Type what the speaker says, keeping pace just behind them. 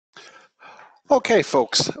Okay,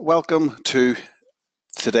 folks, welcome to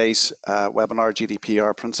today's webinar,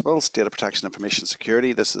 GDPR Principles, Data Protection Information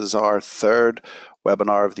Security. This is our third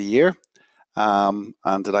webinar of the year. I'm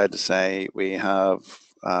delighted to say we have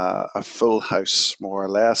a full house, more or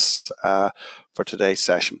less, for today's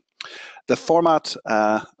session. The format,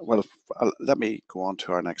 let me go on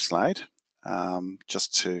to our next slide,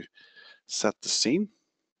 just to set the scene.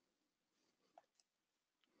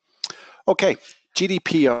 Okay,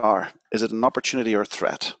 GDPR, is it an opportunity or a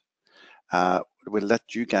threat? We'll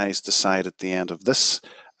let you guys decide at the end of this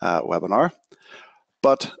webinar,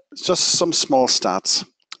 but just some small stats.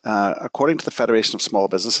 According to the Federation of Small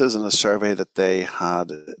Businesses, in a survey that they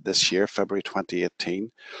had this year, February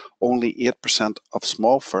 2018, only 8% of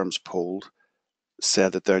small firms polled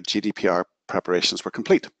said that their GDPR preparations were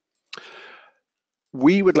complete.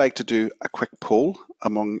 We would like to do a quick poll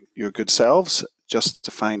among your good selves just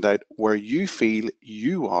to find out where you feel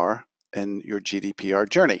you are in your GDPR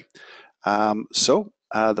journey.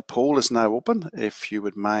 The poll is now open. If you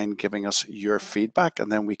would mind giving us your feedback,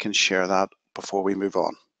 and then we can share that before we move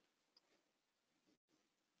on.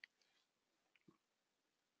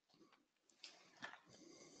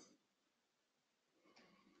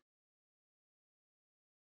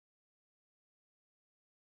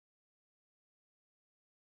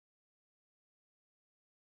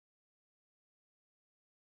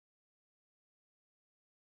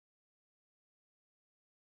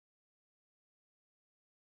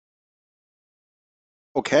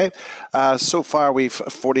 Okay, so far we've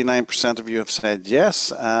 49% of you have said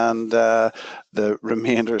yes, and the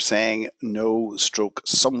remainder saying no stroke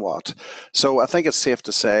somewhat. So I think it's safe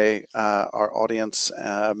to say our audience,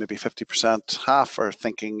 maybe 50%, half are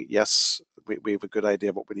thinking yes, we have a good idea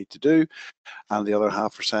of what we need to do, and the other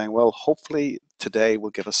half are saying, well, hopefully today will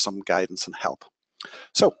give us some guidance and help.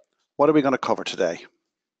 So what are we going to cover today?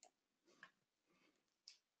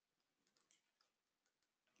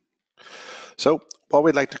 So what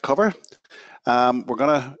we'd like to cover, we're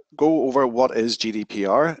going to go over what is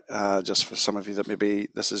GDPR, just for some of you that maybe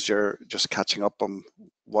this is your just catching up on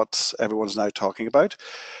what everyone's now talking about,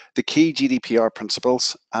 the key GDPR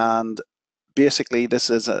principles, and basically this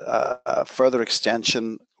is a further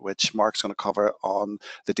extension which Mark's going to cover on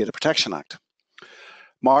the Data Protection Act.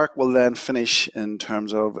 Mark will then finish in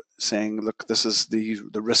terms of saying, look, this is the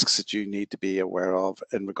risks that you need to be aware of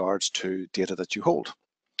in regards to data that you hold.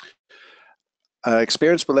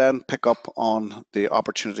 Xperience will then pick up on the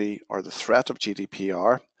opportunity or the threat of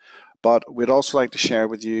GDPR, but we'd also like to share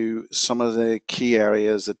with you some of the key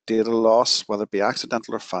areas that data loss, whether it be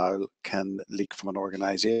accidental or foul, can leak from an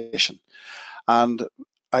organization. And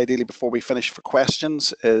ideally, before we finish for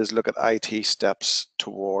questions, is look at IT steps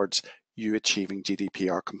towards you achieving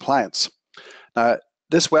GDPR compliance. Now,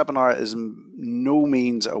 this webinar is no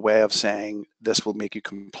means a way of saying this will make you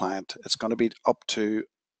compliant. It's going to be up to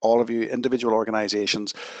all of you individual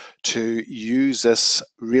organizations to use this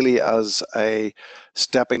really as a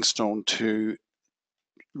stepping stone to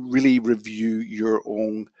really review your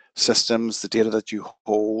own systems, the data that you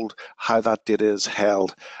hold, how that data is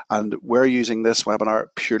held. And we're using this webinar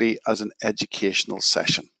purely as an educational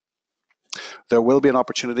session. There will be an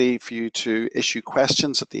opportunity for you to issue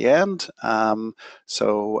questions at the end, and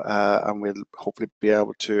we'll hopefully be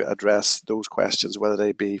able to address those questions, whether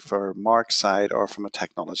they be for Mark's side or from a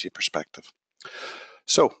technology perspective.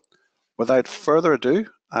 So, without further ado,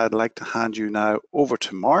 I'd like to hand you now over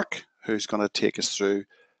to Mark, who's going to take us through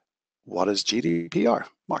what is GDPR.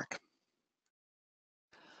 Mark.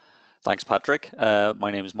 Thanks, Patrick. My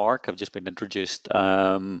name is Mark. I've just been introduced.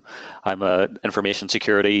 I'm an information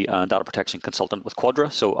security and data protection consultant with Quadra,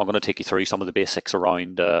 so I'm going to take you through some of the basics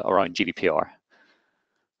around GDPR.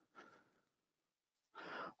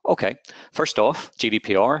 Okay, first off,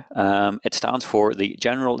 GDPR, it stands for the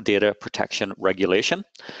General Data Protection Regulation.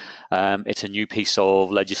 It's a new piece of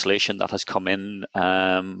legislation that has come in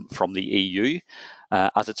from the EU.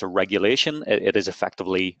 As it's a regulation, it is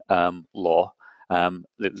effectively law.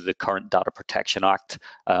 The current Data Protection Act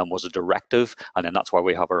was a directive, and then that's why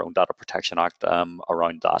we have our own Data Protection Act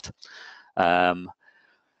around that.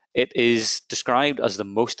 It is described as the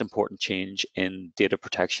most important change in data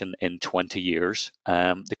protection in 20 years.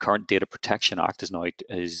 The current Data Protection Act is now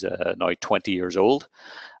 20 years old,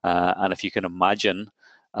 and if you can imagine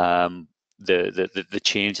the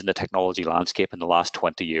change in the technology landscape in the last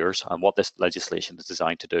 20 years, and what this legislation is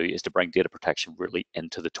designed to do is to bring data protection really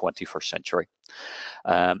into the 21st century.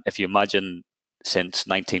 If you imagine since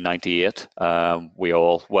 1998,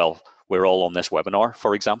 we're all on this webinar,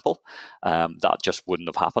 for example. That just wouldn't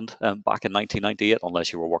have happened back in 1998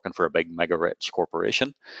 unless you were working for a big mega rich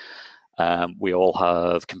corporation. We all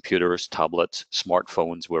have computers, tablets,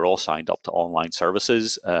 smartphones. We're all signed up to online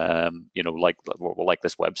services, you know, like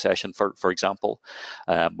this web session, for example.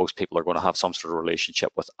 Most people are going to have some sort of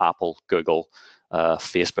relationship with Apple, Google,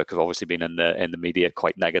 Facebook have obviously been in the media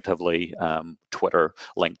quite negatively, Twitter,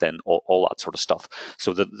 LinkedIn, all that sort of stuff.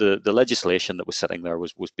 So the legislation that was sitting there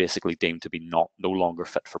was basically deemed to be no longer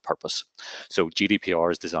fit for purpose. So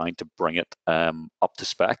GDPR is designed to bring it up to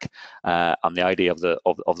spec, and the idea of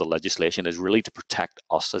the legislation is really to protect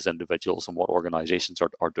us as individuals and what organizations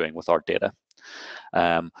are doing with our data.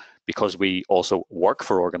 Because we also work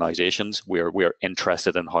for organizations, we're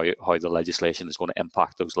interested in how the legislation is going to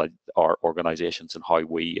impact our organizations and how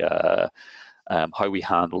we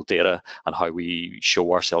handle data and how we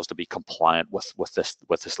show ourselves to be compliant with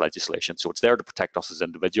this legislation. So it's there to protect us as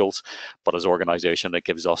individuals, but as an organization, it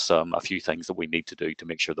gives us a few things that we need to do to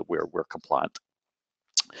make sure that we're compliant.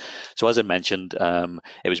 So as I mentioned,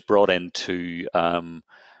 it was brought in to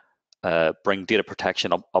bring data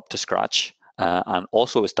protection up to scratch. And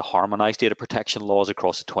also is to harmonise data protection laws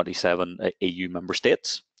across the 27 EU member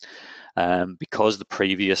states. Because the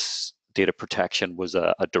previous data protection was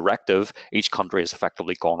a directive, each country has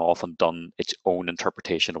effectively gone off and done its own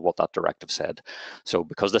interpretation of what that directive said. So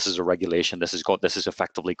because this is a regulation, this has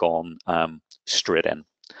effectively gone straight in.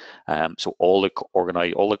 So all the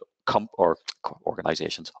countries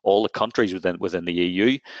within the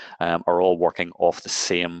EU are all working off the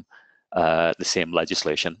same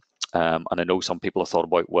legislation. And I know some people have thought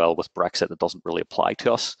about, well, with Brexit, it doesn't really apply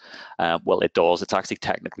to us. Well, it does. It's actually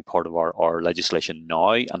technically part of our legislation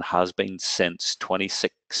now and has been since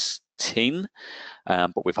 2016.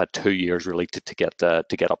 But we've had 2 years really to get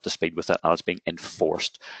up to speed with it, and it's being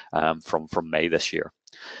enforced from May this year.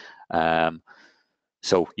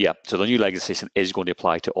 So yeah, so the new legislation is going to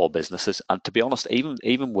apply to all businesses, and to be honest,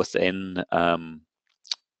 even within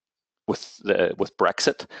with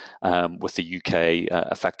Brexit, with the UK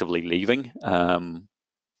effectively leaving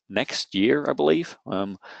next year, I believe.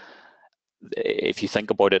 If you think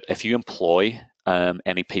about it, if you employ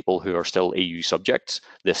any people who are still EU subjects,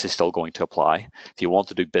 this is still going to apply. If you want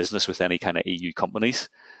to do business with any kind of EU companies,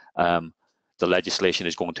 the legislation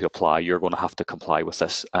is going to apply. You're going to have to comply with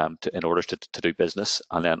this in order to do business.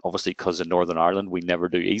 And then obviously, because in Northern Ireland, we never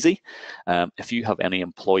do easy. If you have any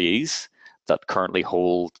employees that currently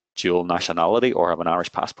hold dual nationality or have an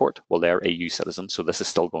Irish passport, well, they're EU citizens, so this is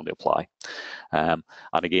still going to apply. And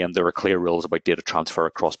again, there are clear rules about data transfer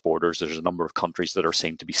across borders. There's a number of countries that are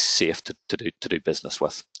seen to be safe to do business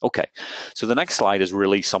with. Okay, so the next slide is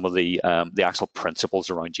really some of the actual principles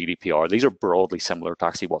around GDPR. These are broadly similar to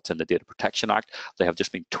actually what's in the Data Protection Act. They have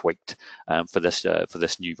just been tweaked for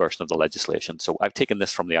this new version of the legislation. So I've taken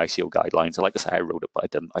this from the ICO guidelines. And like I say, I wrote it, but I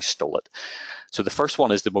didn't. I stole it. So the first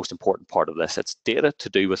one is the most important part of this. It's data to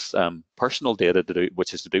do with personal data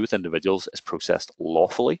which is to do with individuals is processed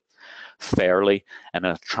lawfully, fairly, and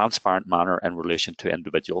in a transparent manner in relation to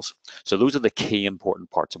individuals. So those are the key important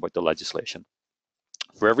parts about the legislation.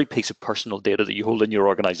 For every piece of personal data that you hold in your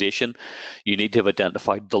organization, you need to have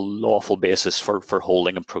identified the lawful basis for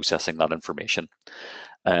holding and processing that information.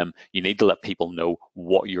 You need to let people know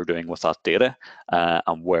what you're doing with that data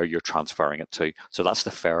and where you're transferring it to. So that's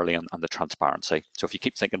the fairly and the transparency. So if you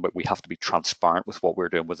keep thinking about we have to be transparent with what we're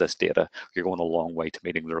doing with this data, you're going a long way to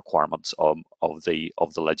meeting the requirements of the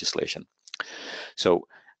legislation. So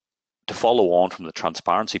to follow on from the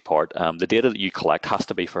transparency part, the data that you collect has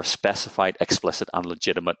to be for a specified, explicit and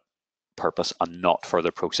legitimate purpose and not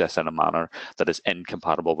further processed in a manner that is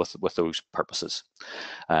incompatible with those purposes.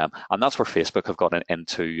 And that's where Facebook have gotten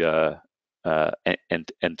into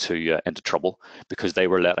trouble, because they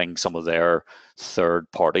were letting some of their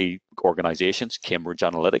third-party organizations, Cambridge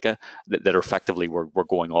Analytica, that effectively were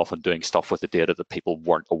going off and doing stuff with the data that people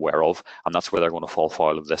weren't aware of, and that's where they're going to fall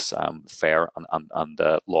foul of this fair and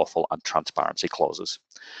lawful and transparency clauses.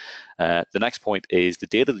 The next point is the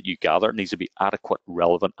data that you gather needs to be adequate,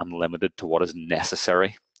 relevant, and limited to what is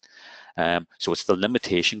necessary. So it's the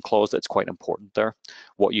limitation clause that's quite important there.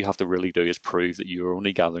 What you have to really do is prove that you're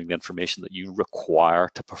only gathering the information that you require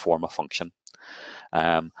to perform a function.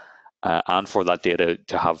 And for that data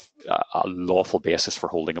to have a lawful basis for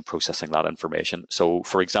holding and processing that information. So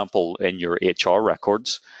for example, in your HR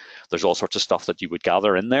records, there's all sorts of stuff that you would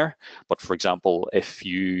gather in there. But for example, if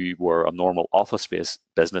you were a normal office-based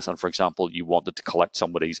business and for example, you wanted to collect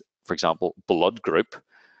somebody's, for example, blood group,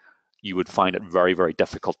 you would find it very, very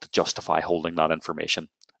difficult to justify holding that information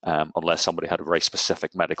unless somebody had a very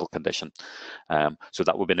specific medical condition. So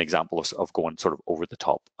that would be an example of going sort of over the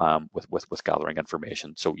top with gathering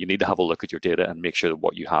information. So you need to have a look at your data and make sure that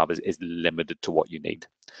what you have is limited to what you need.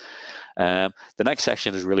 The next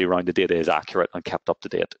section is really around the data is accurate and kept up to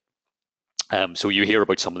date. So you hear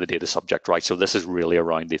about some of the data subject rights. So this is really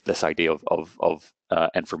around this idea of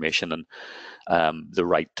information and the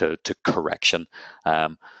right to correction.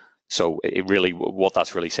 So it really, what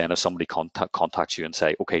that's really saying is somebody contacts you and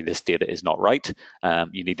say, okay, this data is not right.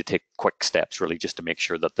 You need to take quick steps really just to make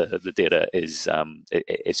sure that the data is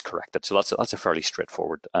corrected. So that's a fairly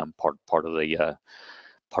straightforward part of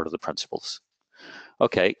the principles.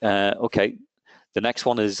 Okay, okay. The next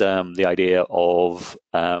one is the idea of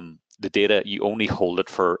the data, you only hold it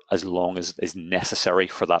for as long as is necessary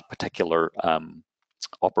for that particular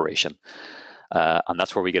operation. And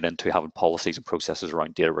that's where we get into having policies and processes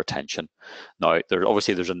around data retention. Now,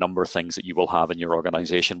 obviously there's a number of things that you will have in your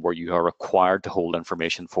organization where you are required to hold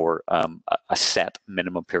information for a set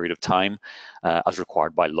minimum period of time as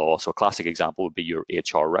required by law. So a classic example would be your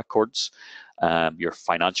HR records, your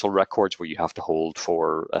financial records where you have to hold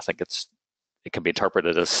for, I think it can be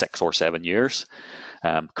interpreted as 6 or 7 years.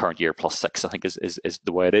 Current year plus 6, I think, is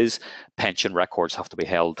the way it is. Pension records have to be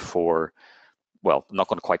held for, well, I'm not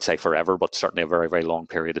going to quite say forever, but certainly a very, very long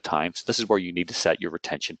period of time. So this is where you need to set your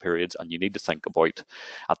retention periods, and you need to think about,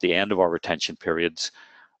 at the end of our retention periods,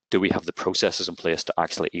 do we have the processes in place to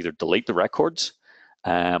actually either delete the records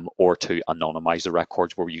or to anonymize the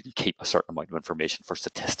records where you can keep a certain amount of information for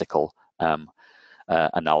statistical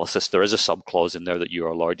analysis. There is a sub-clause in there that you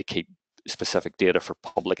are allowed to keep specific data for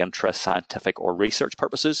public interest, scientific or research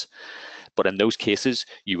purposes. But in those cases,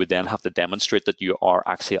 you would then have to demonstrate that you are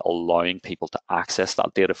actually allowing people to access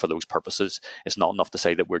that data for those purposes. It's not enough to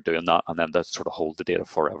say that we're doing that and then to sort of hold the data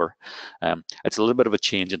forever. It's a little bit of a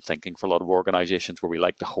change in thinking for a lot of organizations where we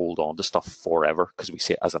like to hold on to stuff forever because we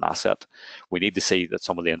see it as an asset. We need to see that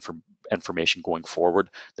some of the information going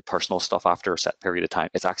forward, the personal stuff after a set period of time,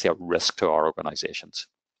 is actually a risk to our organizations.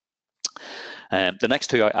 The next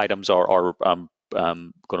two items are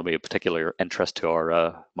going to be of particular interest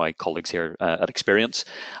to my colleagues here at Xperience.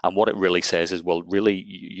 And what it really says is, well, really,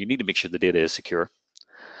 you need to make sure the data is secure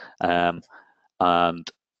and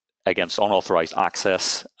against unauthorized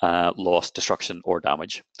access, loss, destruction, or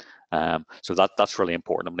damage. So that's really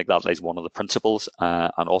important. I think that is one of the principles.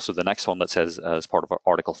 And also the next one that says, as part of our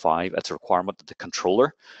Article 5, it's a requirement that the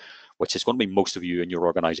controller, which is going to be most of you in your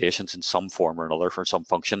organizations in some form or another for some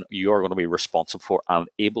function, you are going to be responsible for and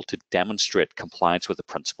able to demonstrate compliance with the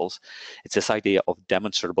principles. It's this idea of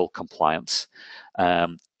demonstrable compliance.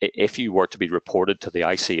 If you were to be reported to the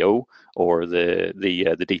ICO or the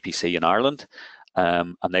DPC in Ireland,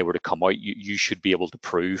 and they were to come out, you should be able to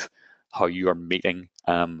prove how you are meeting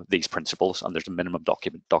these principles, and there's a minimum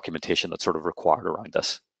documentation that's sort of required around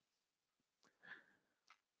this.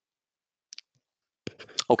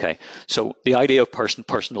 Okay, so the idea of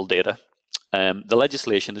personal data. The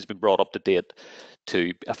legislation has been brought up to date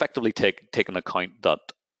to effectively take into account that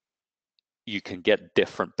you can get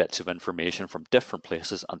different bits of information from different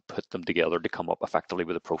places and put them together to come up effectively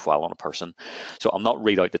with a profile on a person. So I'll not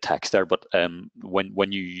read out the text there, but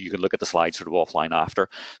when you can look at the slides sort of offline after.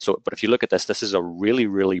 So, but if you look at this is a really,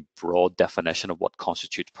 really broad definition of what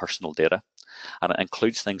constitutes personal data. And it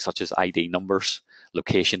includes things such as ID numbers,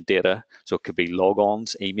 location data. So it could be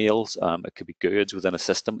logons, emails, it could be goods within a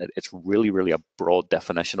system. It's really, really a broad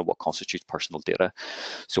definition of what constitutes personal data.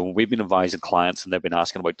 So when we've been advising clients and they've been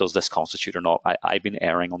asking about, does this constitute or not, I've been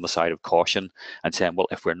erring on the side of caution and saying, well,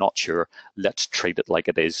 if we're not sure, let's treat it like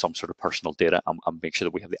it is some sort of personal data and make sure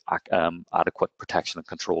that we have the adequate protection and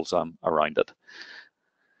controls around it.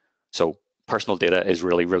 So personal data is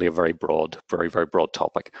really, really a very, very broad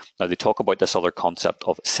topic. Now they talk about this other concept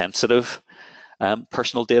of sensitive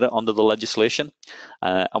personal data under the legislation.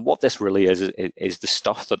 And what this really is the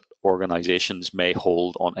stuff that organizations may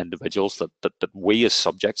hold on individuals that we as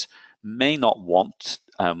subjects may not want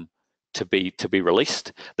to be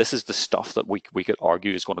released. This is the stuff that we could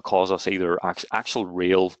argue is going to cause us either actual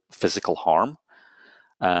real physical harm,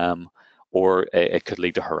 or it could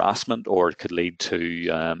lead to harassment, or it could lead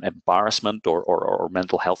to embarrassment or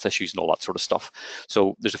mental health issues and all that sort of stuff.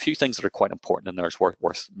 So there's a few things that are quite important in there. It's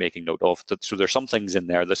worth making note of. So there's some things in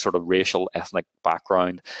there, the sort of racial, ethnic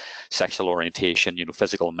background, sexual orientation,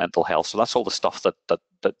 physical and mental health. So that's all the stuff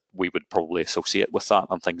that we would probably associate with that,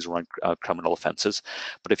 and things around criminal offences.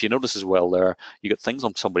 But if you notice as well there, you get things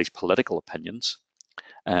on somebody's political opinions,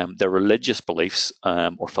 their religious beliefs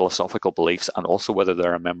or philosophical beliefs, and also whether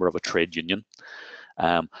they're a member of a trade union.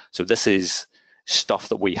 So this is stuff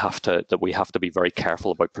that we have to be very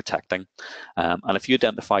careful about protecting. And if you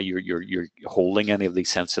identify you're holding any of these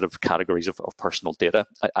sensitive categories of personal data,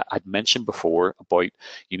 I'd mentioned before about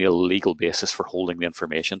you need a legal basis for holding the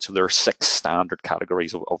information. So there are 6 standard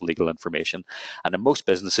categories of legal information, and in most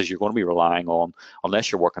businesses you're going to be relying on,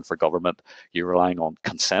 unless you're working for government, you're relying on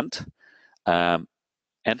consent,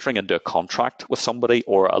 entering into a contract with somebody,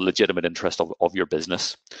 or a legitimate interest of your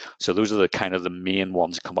business. So those are the kind of the main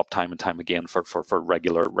ones that come up time and time again for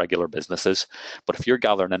regular businesses. But if you're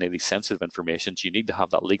gathering any of these sensitive information, you need to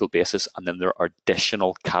have that legal basis, and then there are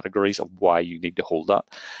additional categories of why you need to hold that.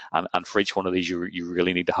 And for each one of these, you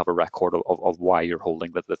really need to have a record of why you're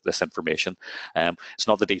holding this information. It's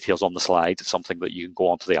not the details on the slide, it's something that you can go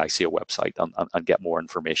onto the ICO website and get more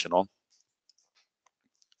information on.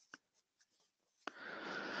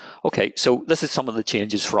 Okay, so this is some of the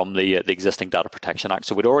changes from the existing Data Protection Act.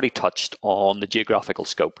 So we'd already touched on the geographical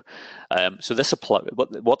scope. So this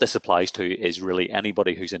what this applies to is really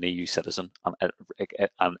anybody who's an EU citizen, and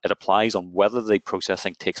it applies on whether the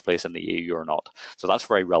processing takes place in the EU or not. So that's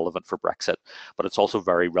very relevant for Brexit, but it's also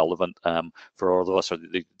very relevant for all of us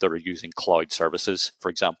that are using cloud services. For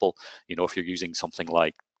example, you know, if you're using something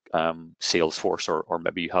like Salesforce, or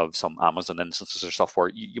maybe you have some Amazon instances or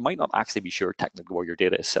software, you might not actually be sure technically where your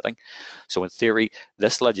data is sitting. So in theory,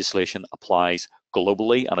 this legislation applies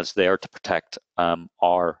globally, and it's there to protect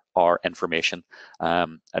our information.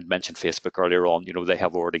 I'd mentioned Facebook earlier on. You know, they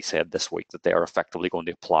have already said this week that they are effectively going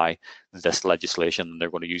to apply this legislation, and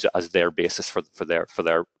they're going to use it as their basis for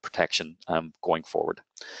their protection going forward.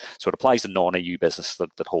 So it applies to non-EU business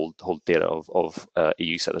that hold data of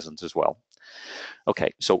EU citizens as well.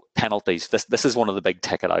 Okay, so penalties. This is one of the big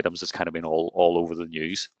ticket items that's kind of been all over the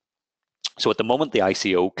news. So at the moment, the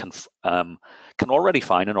ICO can already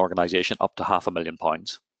fine an organisation up to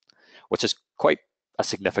 £500,000, which is quite a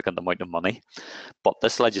significant amount of money. But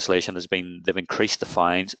this legislation they've increased the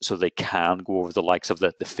fines so they can go over the likes of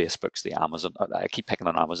the Facebooks, the Amazon. I keep picking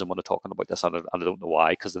on Amazon when I'm talking about this, and I don't know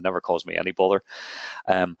why, because they never cause me any bother.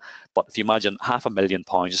 But if you imagine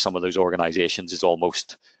 £500,000 to some of those organisations is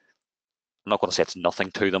almost, I'm not going to say it's nothing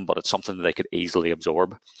to them, but it's something that they could easily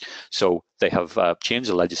absorb. So they have changed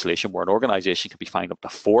the legislation where an organisation could be fined up to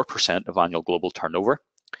 4% of annual global turnover,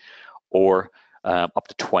 or up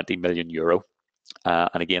to €20 million.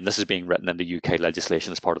 And again, this is being written into UK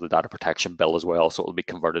legislation as part of the data protection bill as well, so it will be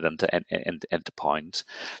converted into pounds.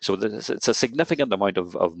 So it's a significant amount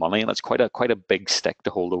of money, and it's quite a big stick to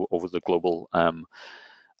hold over the global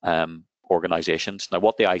organisations. Now,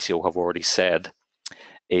 what the ICO have already said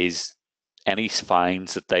is any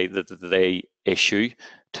fines that they issue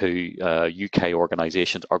to UK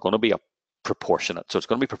organisations are going to be proportionate. So it's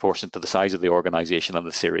going to be proportionate to the size of the organisation and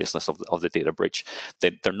the seriousness of the data breach.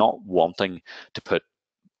 They're not wanting to put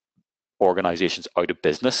organisations out of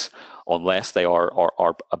business unless they are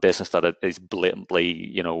a business that is blatantly,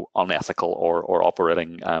 you know, unethical or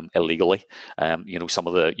operating illegally. You know, some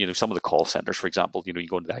of the call centres, for example, you know, you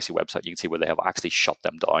go into the IC website, you can see where they have actually shut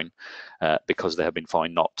them down because they have been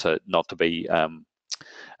found not to be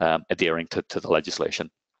adhering to the legislation.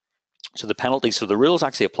 So the penalties, so the rules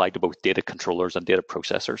actually apply to both data controllers and data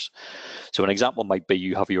processors. So an example might be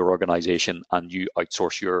you have your organization and you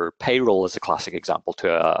outsource your payroll, as a classic example,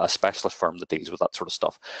 to a specialist firm that deals with that sort of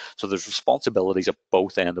stuff. So there's responsibilities at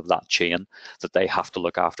both ends of that chain that they have to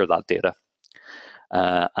look after that data.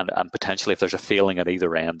 And potentially if there's a failing at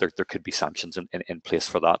either end, there could be sanctions in place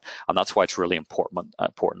for that. And that's why it's really important,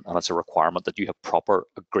 and it's a requirement that you have proper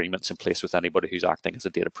agreements in place with anybody who's acting as a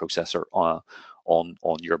data processor on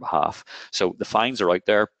your behalf. So the fines are out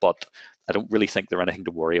there, but I don't really think they're anything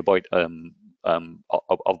to worry about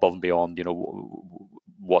above and beyond, you know,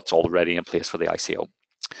 what's already in place for the ICO.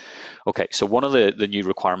 Okay, so one of the new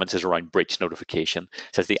requirements is around breach notification.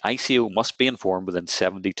 It says the ICO must be informed within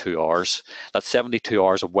 72 hours. That's 72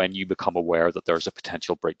 hours of when you become aware that there's a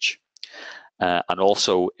potential breach. And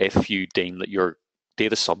also, if you deem that your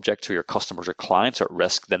data subjects or your customers or clients are at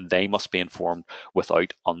risk, then they must be informed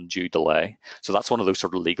without undue delay. So that's one of those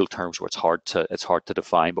sort of legal terms where it's hard to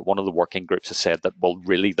define. But one of the working groups has said that, well,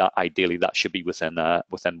 really, that ideally that should be within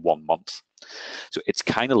 1 month. So it's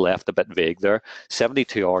kind of left a bit vague there.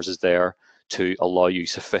 72 hours is there to allow you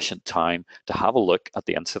sufficient time to have a look at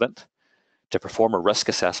the incident, to perform a risk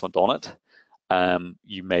assessment on it.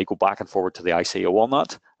 You may go back and forward to the ICO on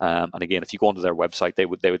that. And again, if you go onto their website,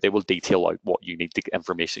 they will detail out what you need to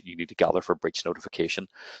information you need to gather for breach notification.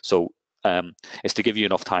 So it's to give you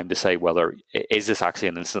enough time to say whether is this actually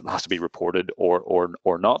an incident that has to be reported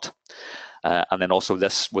or not. And then also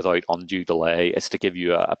this without undue delay is to give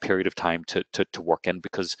you a period of time to work in,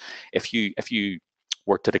 because if you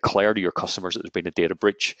were to declare to your customers that there's been a data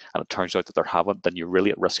breach, and it turns out that there haven't, then you're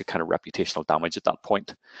really at risk of kind of reputational damage at that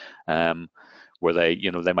point, where they,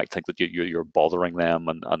 they might think that you're bothering them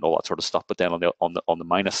and all that sort of stuff. But then on the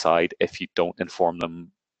minus side, if you don't inform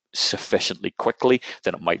them sufficiently quickly,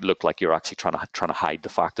 then it might look like you're actually trying to hide the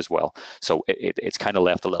fact as well. So it's kind of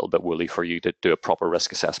left a little bit woolly for you to do a proper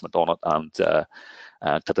risk assessment on it, and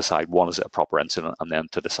to decide, one, is it a proper incident, and then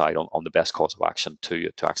to decide on the best course of action to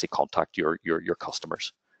actually contact your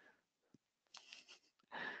customers.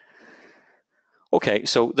 Okay,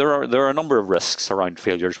 so there are a number of risks around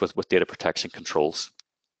failures with data protection controls.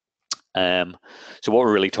 So what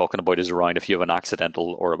we're really talking about is around if you have an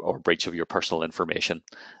accidental or breach of your personal information.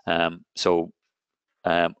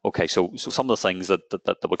 Okay, so some of the things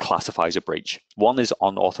that would classify as a breach. One is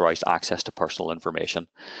unauthorized access to personal information.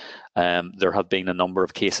 There have been a number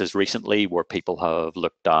of cases recently where people have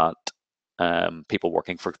looked at people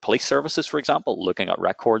working for police services, for example, looking at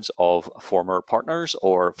records of former partners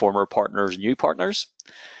or former partners' new partners.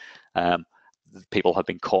 People have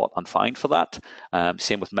been caught and fined for that.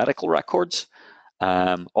 Same with medical records.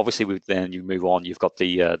 Obviously, then you move on. You've got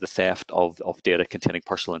the theft of data containing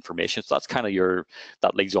personal information. So that's kind of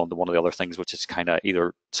that leads on to one of the other things, which is kind of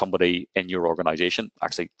either somebody in your organization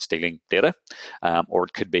actually stealing data, or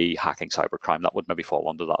it could be hacking cybercrime. That would maybe fall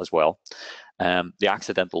under that as well. The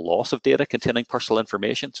accidental loss of data containing personal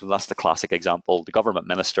information. So that's the classic example: the government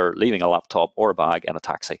minister leaving a laptop or a bag in a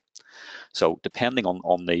taxi. So depending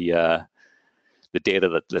on the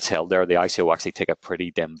data that's held there, the ICO actually take a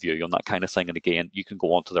pretty dim view on that kind of thing. And again, you can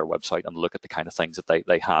go onto their website and look at the kind of things that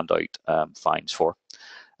they hand out fines for.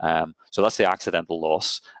 So that's the accidental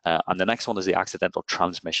loss. And the next one is the accidental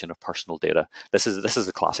transmission of personal data. This is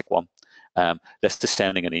a classic one. This is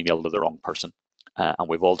sending an email to the wrong person, and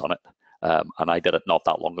we've all done it. And I did it not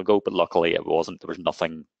that long ago, but luckily it wasn't. There was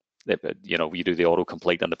nothing. You do the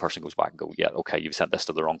autocomplete and the person goes back and go, yeah, okay, you've sent this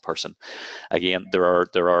to the wrong person. Again,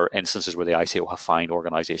 there are instances where the ICO have fined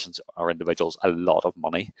organizations or individuals a lot of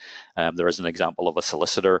money. There is an example of a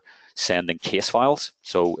solicitor sending case files.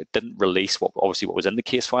 So it didn't release obviously what was in the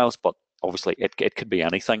case files, but obviously it could be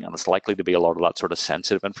anything, and it's likely to be a lot of that sort of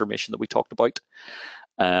sensitive information that we talked about.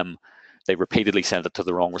 They repeatedly sent it to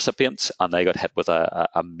the wrong recipients, and they got hit with a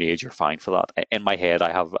major fine for that. In my head,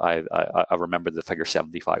 I remember the figure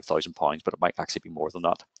 £75,000, but it might actually be more than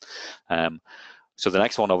that. So the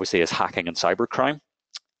next one obviously is hacking and cybercrime,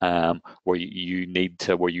 where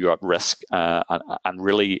you're at risk, and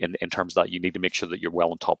really in terms of that, you need to make sure that you're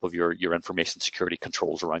well on top of your information security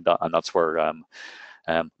controls around that, and that's where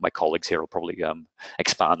my colleagues here will probably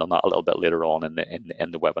expand on that a little bit later on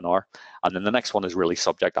in the webinar. And then the next one is really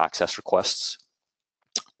subject access requests.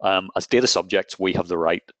 As data subjects, we have the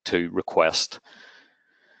right to request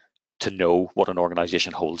to know what an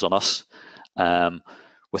organization holds on us.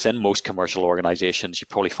 Within most commercial organizations, you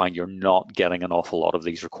probably find you're not getting an awful lot of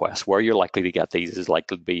these requests. Where you're likely to get these is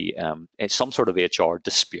likely to be some sort of HR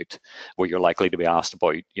dispute, where you're likely to be asked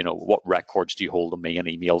about, what records do you hold on me, and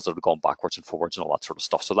emails that have gone backwards and forwards and all that sort of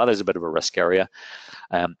stuff. So that is a bit of a risk area.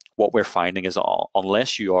 What we're finding is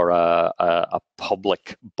unless you are a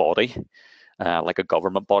public body, like a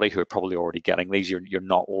government body who are probably already getting these, you're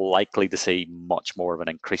not likely to see much more of an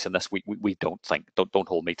increase in this. We don't think, don't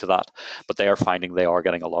hold me to that, but they are finding they are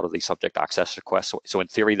getting a lot of these subject access requests. So in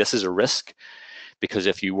theory, this is a risk, because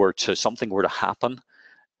if something were to happen,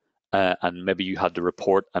 and maybe you had to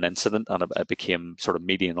report an incident and it became sort of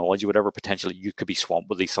media knowledge or whatever, potentially you could be swamped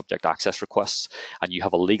with these subject access requests, and you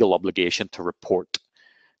have a legal obligation to report,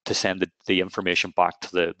 to send the information back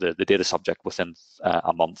to the data subject within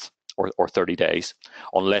a month or 30 days,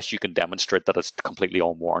 unless you can demonstrate that it's completely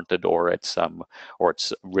unwarranted, or it's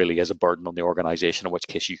really is a burden on the organization, in which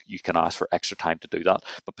case you can ask for extra time to do that.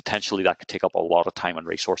 But potentially that could take up a lot of time and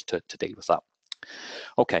resource to deal with that.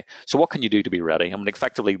 Okay, so what can you do to be ready? I mean,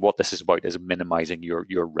 effectively what this is about is minimizing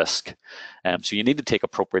your risk. So you need to take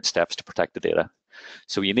appropriate steps to protect the data.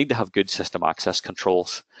 So you need to have good system access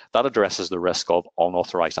controls. That addresses the risk of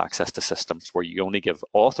unauthorized access to systems, where you only give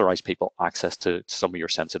authorized people access to some of your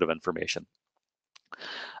sensitive information.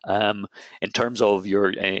 In terms of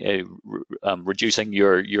your reducing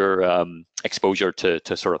your exposure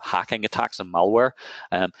to sort of hacking attacks and malware,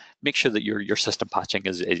 make sure that your system patching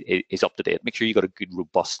is up to date. Make sure you got a good,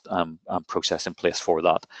 robust process in place for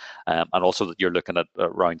that, and also that you're looking at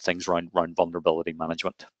around things around vulnerability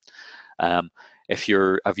management. If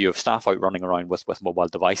you have staff out running around with mobile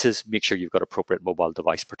devices, make sure you've got appropriate mobile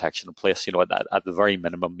device protection in place. At the very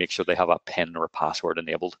minimum, make sure they have a PIN or a password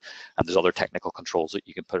enabled, and there's other technical controls that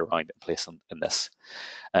you can put around in place in this.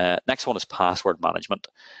 Next one is password management.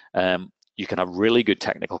 you can have really good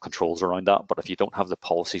technical controls around that, but if you don't have the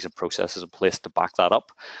policies and processes in place to back that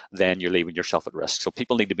up, then you're leaving yourself at risk. So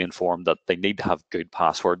people need to be informed that they need to have good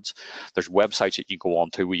passwords. There's websites that you can go on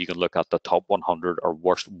to where you can look at the top 100 or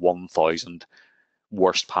worst 1,000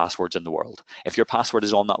 worst passwords in the world. If your password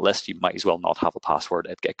is on that list, you might as well not have a password.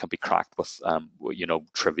 It can be cracked with,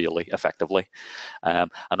 trivially, effectively. And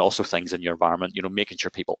also things in your environment, making sure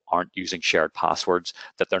people aren't using shared passwords,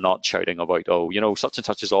 that they're not shouting about, oh, such and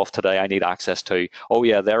such is off today, I need access to, oh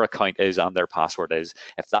yeah, their account is and their password is.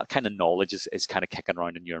 If that kind of knowledge is kind of kicking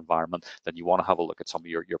around in your environment, then you want to have a look at some of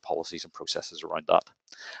your policies and processes around that.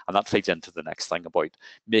 And that feeds into the next thing about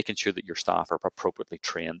making sure that your staff are appropriately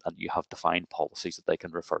trained and you have defined policies that they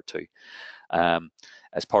can refer to.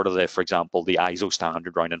 As part of for example, the ISO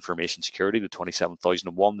standard around information security, the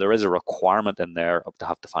 27001, there is a requirement in there to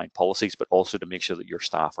have defined policies, but also to make sure that your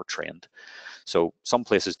staff are trained. So some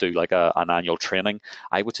places do like an annual training.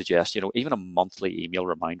 I would suggest, even a monthly email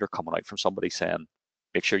reminder coming out from somebody saying,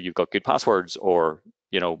 make sure you've got good passwords, or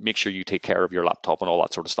make sure you take care of your laptop and all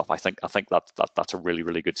that sort of stuff. I think that's a really,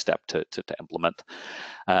 really good step to implement.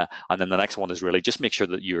 And then the next one is really just make sure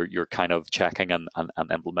that you're kind of checking and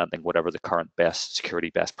implementing whatever the current security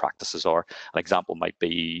best practices are. An example might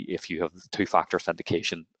be if you have two-factor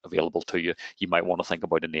authentication available to you, you might want to think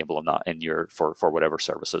about enabling that in for whatever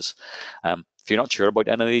services. If you're not sure about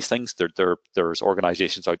any of these things, there's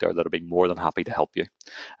organizations out there that will be more than happy to help you.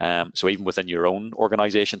 So even within your own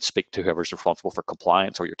organization, speak to whoever's responsible for compliance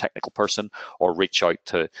or your technical person, or reach out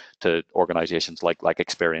to organizations like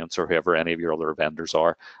Xperience or whoever any of your other vendors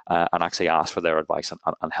are, and actually ask for their advice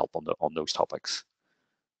and help on those topics.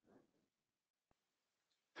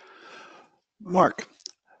 Mark,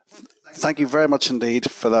 thank you very much indeed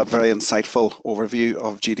for that very insightful overview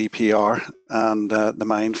of GDPR and the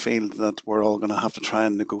minefield that we're all going to have to try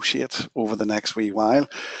and negotiate over the next wee while.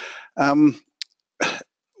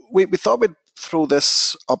 We thought we'd throw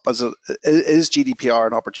this up as is GDPR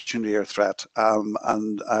an opportunity or a threat?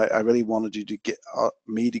 And I really wanted you to get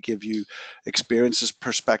me to give you Xperience's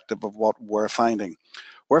perspective of what we're finding.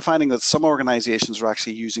 We're finding that some organizations are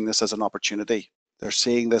actually using this as an opportunity. They're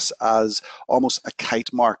seeing this as almost a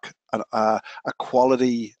kite mark, a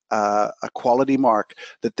quality mark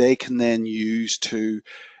that they can then use to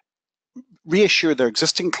reassure their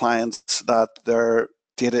existing clients that their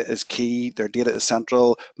data is key, their data is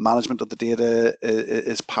central, management of the data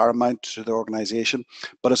is paramount to the organization,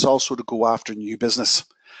 but it's also to go after new business.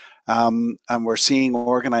 And we're seeing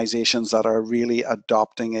organizations that are really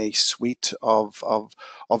adopting a suite of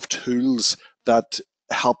tools that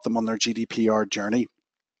help them on their GDPR journey.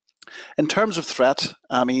 In terms of threat,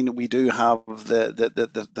 I mean, we do have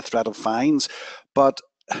the threat of fines, but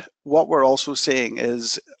what we're also seeing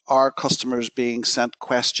is our customers being sent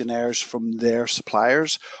questionnaires from their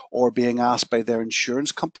suppliers or being asked by their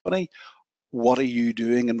insurance company, what are you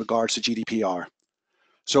doing in regards to GDPR?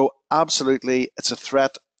 So absolutely, it's a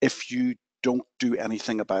threat if you don't do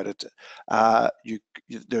anything about it.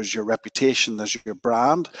 There's your reputation, there's your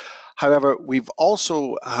brand. However, we've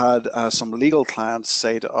also had some legal clients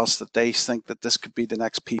say to us that they think that this could be the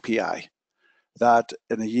next PPI, that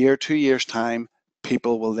in a year, 2 years' time,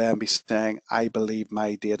 people will then be saying, I believe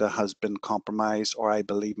my data has been compromised, or I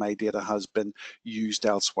believe my data has been used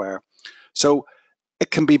elsewhere. So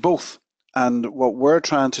it can be both. And what we're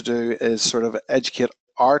trying to do is sort of educate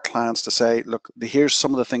our clients to say, look, here's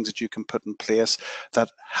some of the things that you can put in place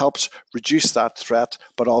that helps reduce that threat,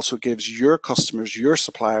 but also gives your customers, your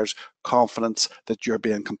suppliers, confidence that you're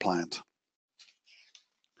being compliant.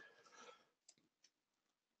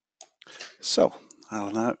 So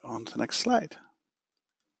I'll now on to the next slide.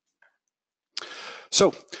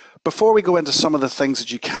 So before we go into some of the things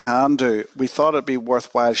that you can do, we thought it'd be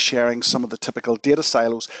worthwhile sharing some of the typical data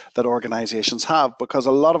silos that organizations have, because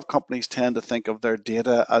a lot of companies tend to think of their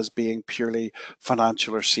data as being purely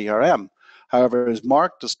financial or CRM. However, as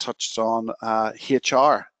Mark just touched on,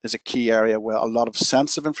 HR is a key area where a lot of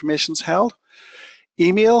sensitive information is held.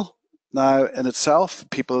 Email, now in itself,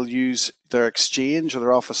 people use their Exchange or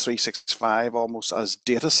their Office 365 almost as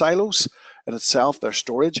data silos in itself, their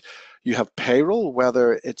storage. You have payroll,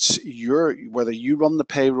 whether you run the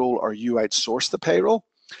payroll or you outsource the payroll.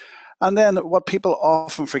 And then what people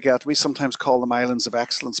often forget, we sometimes call them islands of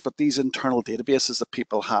excellence, but these internal databases that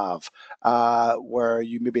people have, where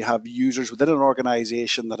you maybe have users within an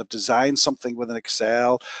organization that have designed something within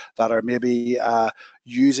Excel that are maybe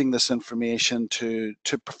using this information to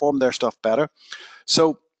perform their stuff better.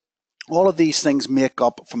 So all of these things make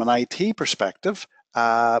up, from an IT perspective,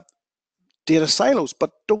 data silos, but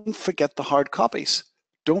don't forget the hard copies.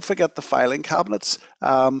 don't forget the filing cabinets,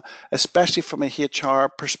 especially from a HR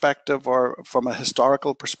perspective or from a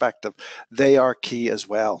historical perspective. They are key as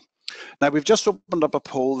well. Now, we've just opened up a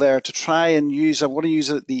poll there to try and use, I want to use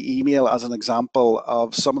the email as an example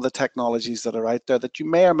of some of the technologies that are out there that you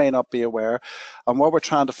may or may not be aware. And what we're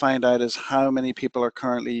trying to find out is how many people are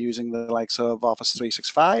currently using the likes of Office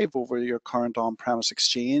 365 over your current on-premise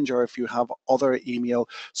Exchange, or if you have other email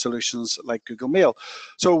solutions like Google Mail.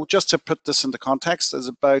 So just to put this into context, there's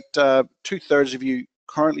about 2/3 of you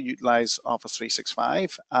currently utilize Office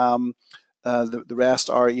 365. The rest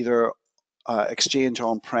are either Exchange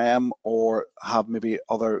on-prem or have maybe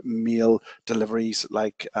other mail deliveries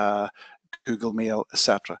like Google Mail,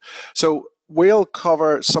 etc. So we'll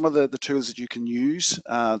cover some of the tools that you can use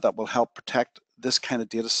that will help protect this kind of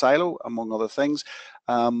data silo, among other things.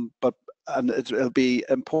 And it'll be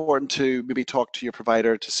important to maybe talk to your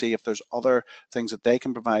provider to see if there's other things that they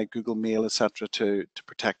can provide, Google Mail, etc., to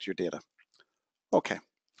protect your data. Okay.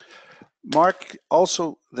 Mark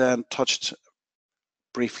also then touched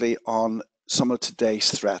briefly on some of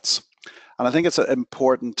today's threats. And I think it's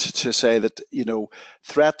important to say that, you know,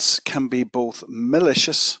 threats can be both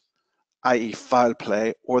malicious, i.e. foul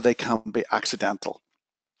play, or they can be accidental.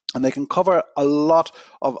 And they can cover a lot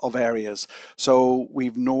of areas. So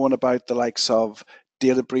we've known about the likes of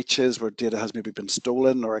data breaches where data has maybe been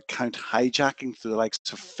stolen, or account hijacking through the likes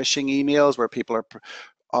of phishing emails where people are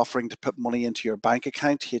offering to put money into your bank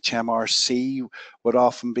account. HMRC would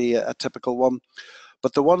often be a typical one.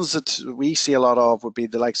 But the ones that we see a lot of would be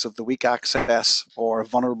the likes of the weak access or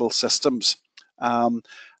vulnerable systems.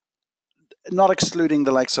 Not excluding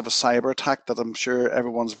the likes of a cyber attack that I'm sure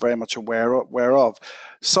everyone's very much aware of.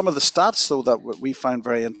 Some of the stats, though, that we find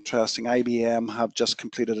very interesting, IBM have just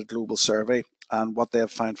completed a global survey, and what they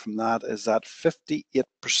have found from that is that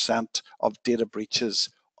 58% of data breaches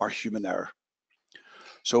are human error.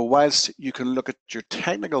 So whilst you can look at your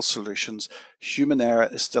technical solutions, human error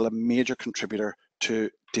is still a major contributor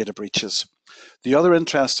to data breaches. The other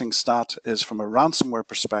interesting stat is from a ransomware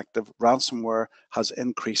perspective. Ransomware has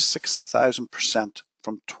increased 6,000%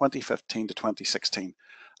 from 2015 to 2016.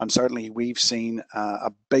 And certainly we've seen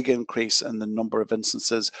a big increase in the number of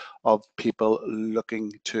instances of people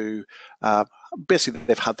looking to, basically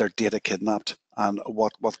they've had their data kidnapped, and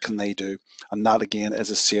what can they do? And that again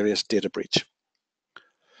is a serious data breach.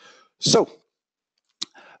 So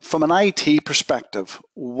from an IT perspective,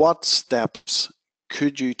 what steps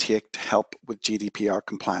could you take to help with GDPR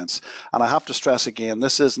compliance? And I have to stress again,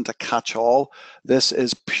 this isn't a catch-all. This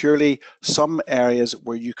is purely some areas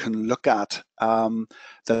where you can look at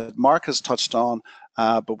that Mark has touched on,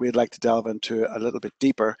 but we'd like to delve into a little bit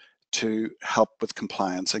deeper to help with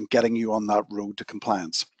compliance and getting you on that road to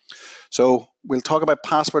compliance. So we'll talk about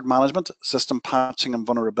password management, system patching and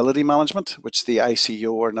vulnerability management, which the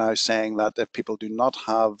ICO are now saying that if people do not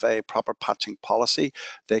have a proper patching policy,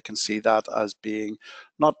 they can see that as being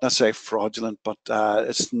not necessarily fraudulent, but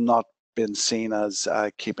it's not been seen as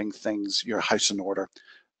keeping your house in order.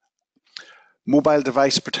 Mobile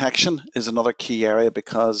device protection is another key area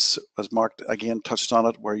because, as Mark again touched on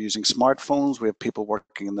it, we're using smartphones, we have people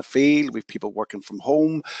working in the field, we have people working from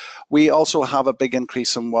home. We also have a big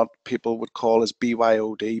increase in what people would call as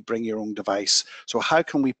BYOD, bring your own device. So how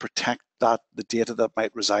can we protect the data that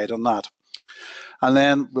might reside on that? And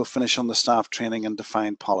then we'll finish on the staff training and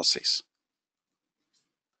defined policies.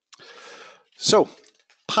 So,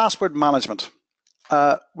 password management.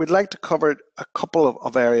 We'd like to cover a couple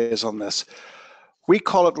of areas on this. We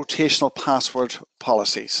call it rotational password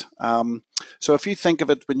policies. So if you think of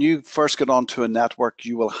it, when you first get onto a network,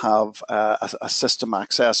 you will have a system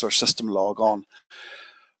access or system logon.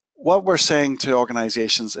 What we're saying to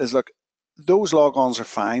organizations is, look, those logons are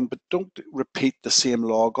fine, but don't repeat the same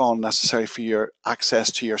logon necessary for your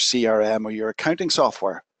access to your CRM or your accounting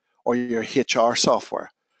software or your HR software.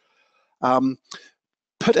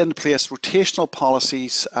 Put in place rotational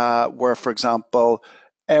policies where, for example,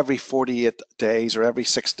 every 48 days or every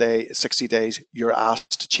 60 days, you're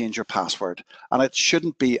asked to change your password. And it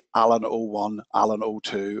shouldn't be Alan 01, Alan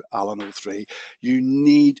 02, Alan 03. You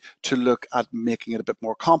need to look at making it a bit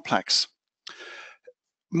more complex.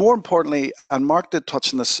 More importantly, and Mark did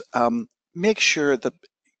touch on this, make sure that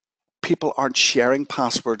people aren't sharing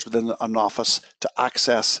passwords within an office to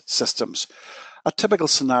access systems. A typical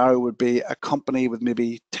scenario would be a company with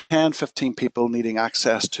maybe 10, 15 people needing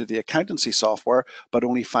access to the accountancy software, but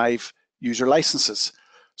only 5 user licenses.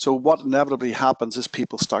 So what inevitably happens is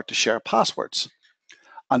people start to share passwords.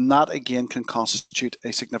 And that again can constitute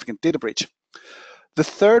a significant data breach. The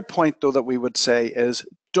third point, though, that we would say is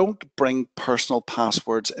don't bring personal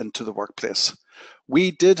passwords into the workplace.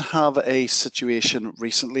 We did have a situation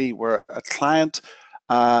recently where a client,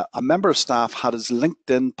 a member of staff, had his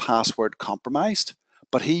LinkedIn password compromised,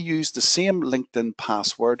 but he used the same LinkedIn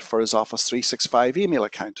password for his Office 365 email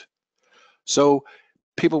account. So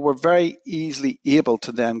people were very easily able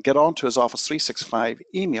to then get onto his Office 365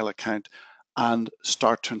 email account and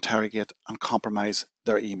start to interrogate and compromise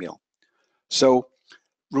their email. So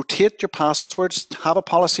rotate your passwords, have a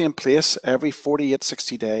policy in place every 48,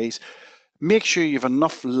 60 days. Make sure you have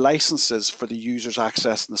enough licenses for the users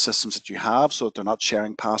accessing the systems that you have so that they're not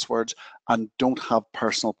sharing passwords, and don't have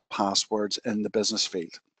personal passwords in the business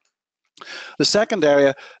field. The second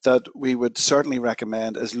area that we would certainly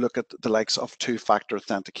recommend is look at the likes of two-factor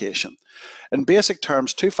authentication. In basic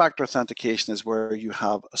terms, two-factor authentication is where you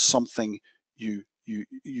have something you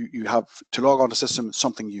have to log on to the system,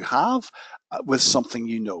 something you have with something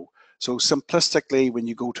you know. So simplistically, when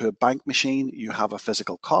you go to a bank machine, you have a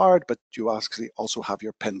physical card, but you actually also have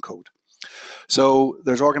your PIN code. So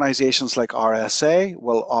there's organizations like RSA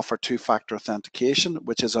will offer two-factor authentication,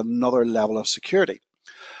 which is another level of security.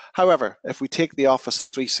 However, if we take the Office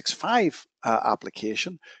 365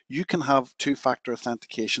 application, you can have two-factor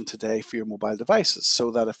authentication today for your mobile devices, so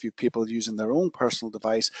that if you people using their own personal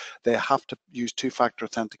device, they have to use two-factor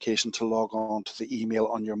authentication to log on to the email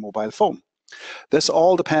on your mobile phone. This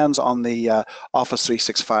all depends on the Office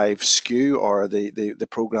 365 SKU or the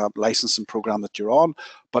program licensing program that you're on,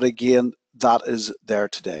 but again, that is there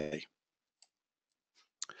today.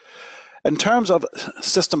 In terms of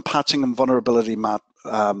system patching and vulnerability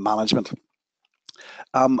management,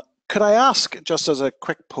 could I ask, just as a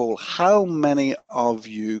quick poll, how many of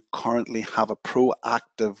you currently have a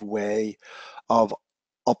proactive way of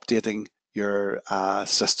updating your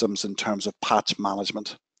systems in terms of patch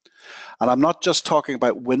management? And I'm not just talking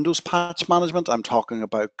about Windows patch management, I'm talking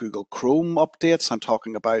about Google Chrome updates, I'm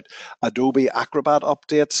talking about Adobe Acrobat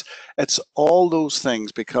updates. It's all those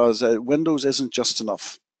things, because Windows isn't just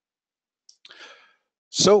enough.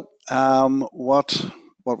 So what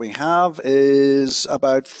we have is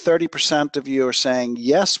about 30% of you are saying,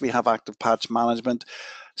 yes, we have active patch management.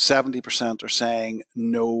 70% are saying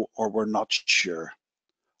no, or we're not sure.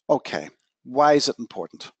 Okay, why is it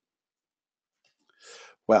important?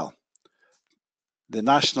 Well, the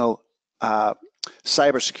National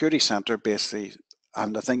Cybersecurity Center basically,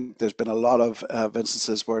 and I think there's been a lot of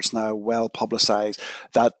instances where it's now well publicized,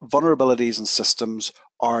 that vulnerabilities in systems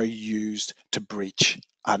are used to breach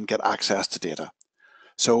and get access to data.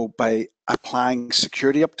 So by applying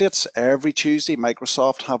security updates every Tuesday,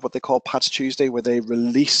 Microsoft have what they call Patch Tuesday, where they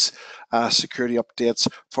release security updates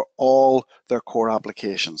for all their core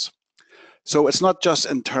applications. So it's not just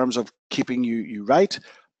in terms of keeping you right,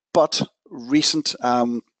 but recent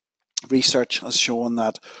research has shown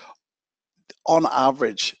that on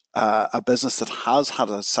average, a business that has had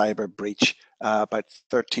a cyber breach, about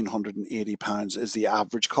 £1,380 is the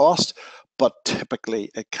average cost, but typically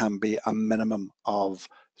it can be a minimum of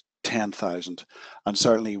 10,000. And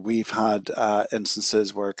certainly we've had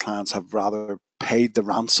instances where clients have rather paid the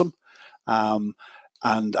ransom and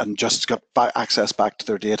just got access back to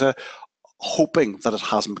their data, hoping that it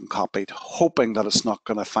hasn't been copied, hoping that it's not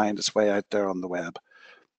going to find its way out there on the web.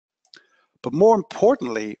 But more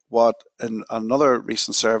importantly, what in another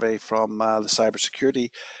recent survey from the cybersecurity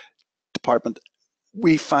department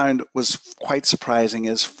we found was quite surprising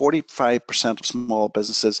is 45% of small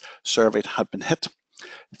businesses surveyed had been hit.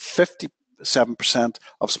 57%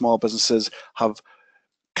 of small businesses have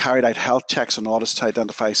carried out health checks and audits to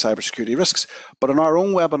identify cybersecurity risks. But in our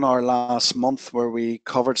own webinar last month where we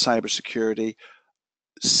covered cybersecurity,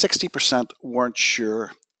 60% weren't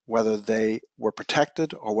sure whether they were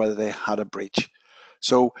protected or whether they had a breach.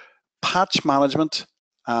 So patch management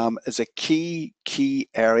is a key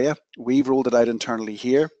area. We've rolled it out internally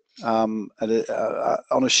here.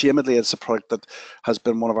 Unashamedly, it's a product that has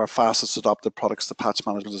been one of our fastest adopted products, the patch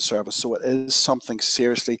management as a service. So it is something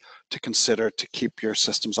seriously to consider to keep your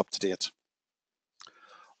systems up to date.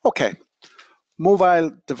 Okay,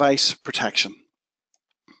 mobile device protection.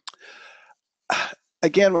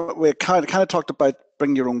 Again, we kind of talked about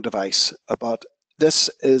bring your own device, but this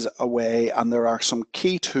is a way, and there are some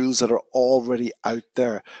key tools that are already out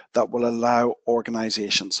there that will allow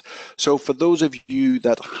organizations. So for those of you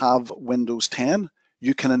that have Windows 10,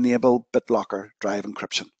 you can enable BitLocker drive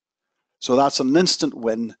encryption. So that's an instant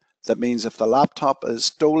win. That means if the laptop is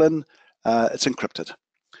stolen, it's encrypted.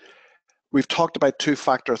 We've talked about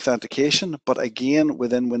two-factor authentication, but again,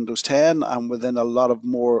 within Windows 10 and within a lot of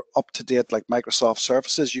more up-to-date like Microsoft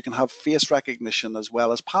services, you can have face recognition as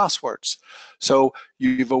well as passwords. So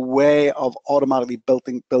you have a way of automatically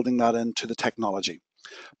building that into the technology.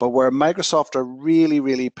 But where Microsoft are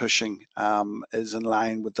really pushing is in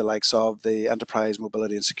line with the likes of the Enterprise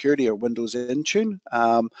Mobility and Security, or Windows Intune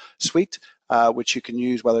suite, which you can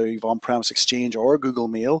use whether you've on-premise Exchange or Google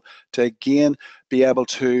Mail, to again be able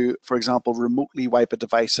to, for example, remotely wipe a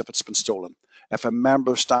device if it's been stolen. If a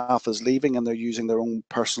member of staff is leaving and they're using their own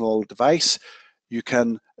personal device, you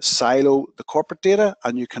can silo the corporate data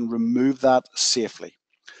and you can remove that safely.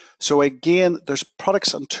 So again, there's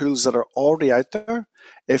products and tools that are already out there.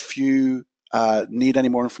 If you need any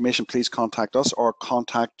more information, please contact us or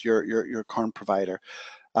contact your current provider.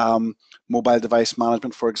 Mobile device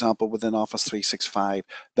management, for example, within Office 365,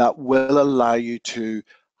 that will allow you to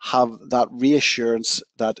have that reassurance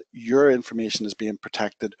that your information is being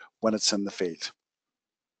protected when it's in the field.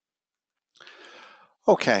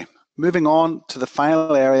 Okay, moving on to the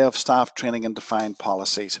final area of staff training and defined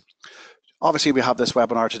policies. Obviously, we have this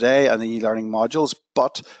webinar today and the e-learning modules,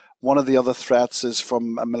 but one of the other threats is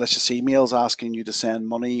from malicious emails asking you to send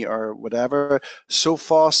money or whatever.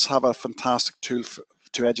 Sophos have a fantastic tool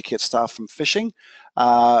to educate staff from phishing,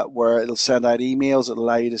 where it'll send out emails that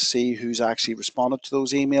allow you to see who's actually responded to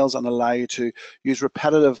those emails and allow you to use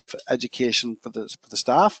repetitive education for the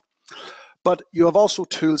staff. But you have also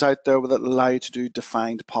tools out there that allow you to do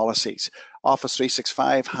defined policies. Office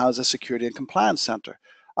 365 has a security and compliance center.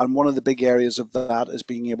 And one of the big areas of that is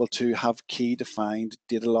being able to have key defined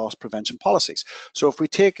data loss prevention policies. So if we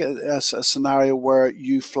take a scenario where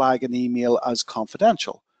you flag an email as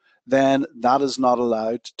confidential, then that is not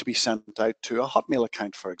allowed to be sent out to a Hotmail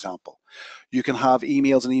account, for example. You can have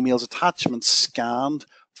emails and emails attachments scanned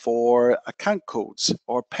for account codes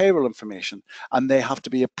or payroll information, and they have to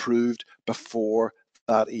be approved before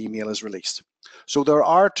that email is released. So there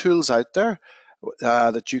are tools out there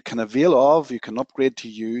that you can avail of, you can upgrade to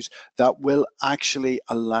use, that will actually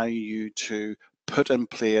allow you to put in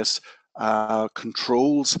place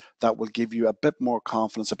controls that will give you a bit more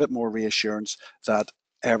confidence, a bit more reassurance that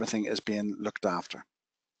everything is being looked after.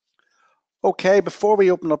 Okay, before we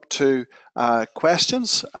open up to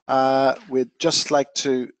questions, we'd just like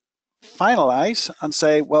to finalize and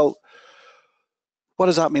say, well, what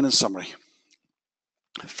does that mean in summary?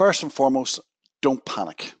 First and foremost, don't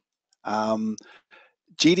panic.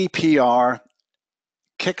 GDPR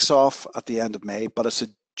kicks off at the end of May, but it's a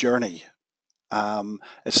journey.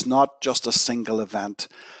 It's not just a single event.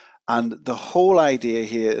 And the whole idea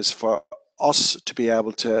here is for us to be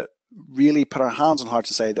able to really put our hands on heart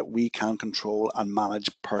to say that we can control and manage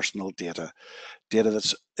personal data, data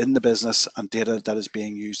that's in the business and data that is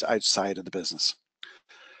being used outside of the business.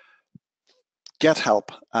 Get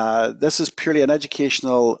help. This is purely an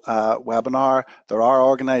educational webinar. There are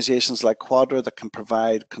organizations like Quadra that can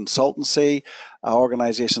provide consultancy,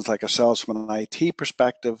 organizations like ourselves from an IT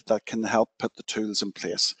perspective that can help put the tools in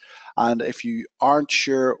place. And if you aren't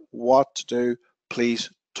sure what to do, please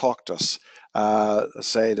talk to us.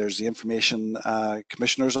 Say there's the Information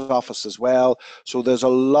Commissioner's Office as well. So there's a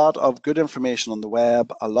lot of good information on the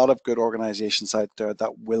web, a lot of good organizations out there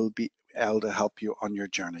that will be able to help you on your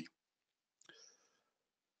journey.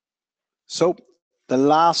 So the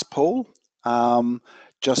last poll,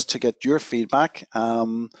 just to get your feedback,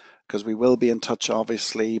 because we will be in touch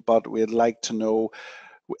obviously, but we'd like to know,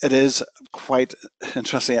 it is quite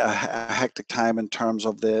interesting, a hectic time in terms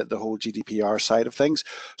of the whole GDPR side of things.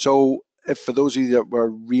 So if for those of you that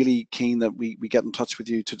were really keen that we get in touch with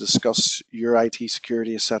you to discuss your IT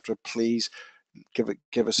security, etc., please give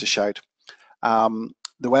us a shout.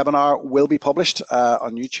 The webinar will be published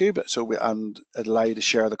on YouTube, and it'll allow you to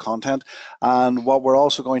share the content. And what we're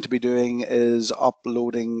also going to be doing is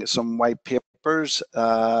uploading some white papers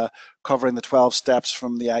covering the 12 steps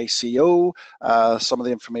from the ICO, some of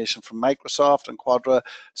the information from Microsoft and Quadra,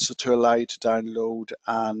 so to allow you to download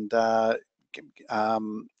and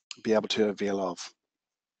be able to avail of.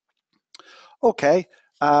 Okay,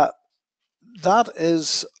 that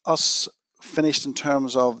is us finished in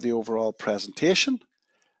terms of the overall presentation.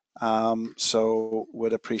 So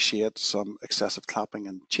would appreciate some excessive clapping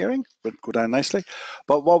and cheering, would go down nicely.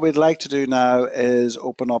 But what we'd like to do now is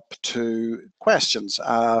open up to questions.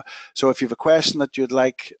 So if you have a question that you'd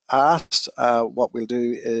like asked, what we'll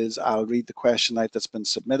do is I'll read the question out that's been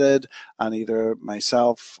submitted, and either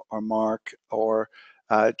myself or Mark or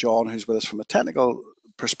John, who's with us from a technical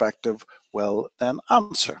perspective, will then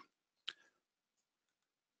answer.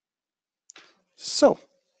 So,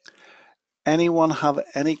 anyone have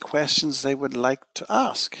any questions they would like to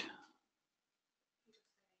ask?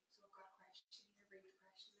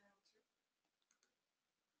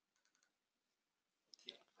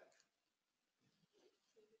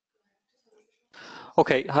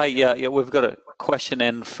 Okay, hi. Yeah, we've got a question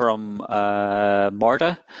in from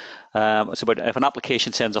Marta. It's about if an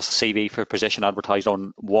application sends us a CV for a position advertised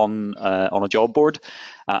on on a job board,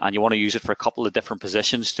 and you want to use it for a couple of different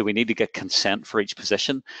positions, do we need to get consent for each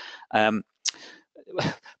position?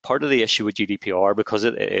 Part of the issue with GDPR, because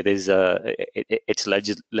it's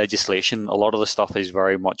legislation, a lot of the stuff is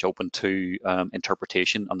very much open to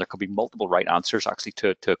interpretation, and there could be multiple right answers actually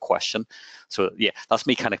to a question. So yeah, that's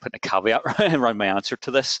me kind of putting a caveat around my answer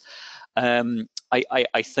to this.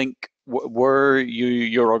 I think where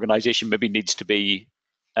your organization maybe needs to be,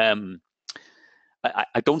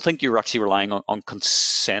 I don't think you're actually relying on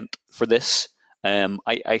consent for this.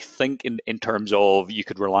 I think in terms of you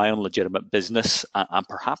could rely on legitimate business and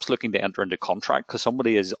perhaps looking to enter into contract, because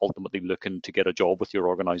somebody is ultimately looking to get a job with your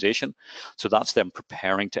organization. So that's them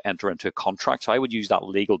preparing to enter into a contract. So I would use that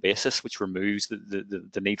legal basis, which removes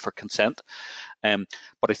the need for consent.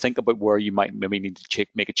 But I think about where you might maybe need to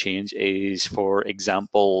make a change is, for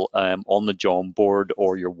example, on the job board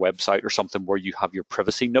or your website or something where you have your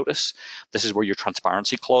privacy notice. This is where your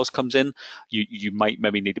transparency clause comes in. You might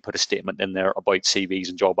maybe need to put a statement in there about CVs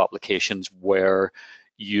and job applications where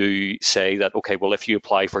you say that, okay, well, if you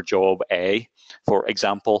apply for job A, for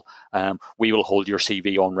example, we will hold your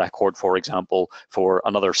CV on record, for example, for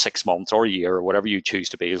another 6 months or a year or whatever you choose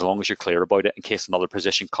to be, as long as you're clear about it in case another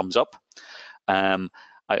position comes up.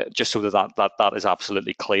 Just so that is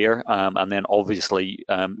absolutely clear. And then obviously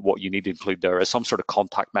what you need to include there is some sort of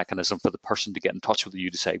contact mechanism for the person to get in touch with you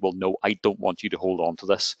to say, well, no, I don't want you to hold on to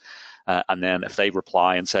this. And then if they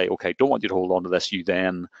reply and say, okay, don't want you to hold on to this, you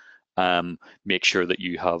then make sure that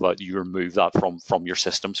you have you remove that from your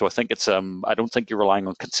system. So I think it's I don't think you're relying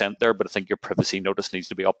on consent there, but I think your privacy notice needs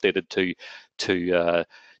to be updated to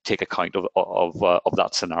take account of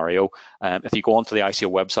that scenario. If you go onto the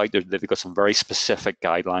ICO website, they've got some very specific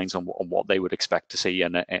guidelines on what they would expect to see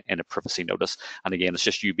in a privacy notice. And again, it's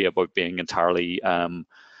just you about being entirely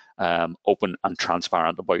open and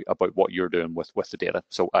transparent about what you're doing with the data.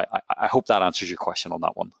 So I hope that answers your question on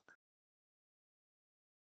that one.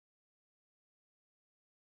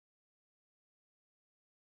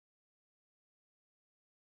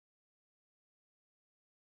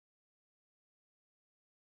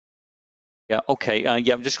 Yeah, okay.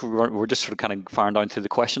 Yeah, we're just sort of kind of firing down through the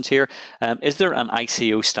questions here. Is there an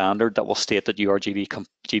ICO standard that will state that you are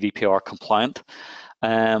GDPR compliant?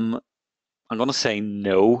 I'm going to say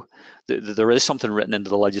no. There is something written into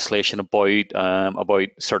the legislation about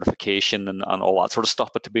certification and all that sort of stuff,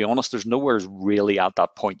 but to be honest, there's nowhere really at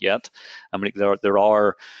that point yet. I mean, there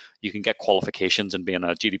are. You can get qualifications in being a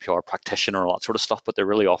GDPR practitioner and all that sort of stuff, but they're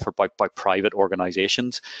really offered by private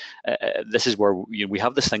organizations. This is where we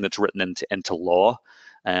have this thing that's written into law.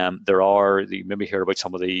 You maybe hear about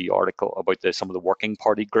some of the article about some of the working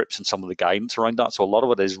party groups and some of the guidance around that. So a lot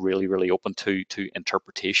of it is really open to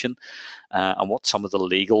interpretation. And what some of the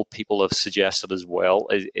legal people have suggested as well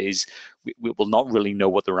is we will not really know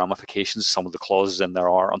what the ramifications of some of the clauses in there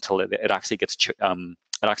are until it actually gets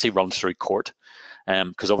it actually runs through court.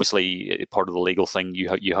 Because obviously part of the legal thing, you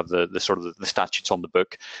have the sort of the statutes on the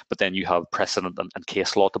book, but then you have precedent and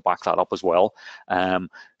case law to back that up as well.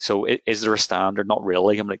 So is there a standard? Not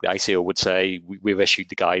really. I mean, like the ICO would say, we've issued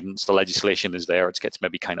the guidance, the legislation is there. It gets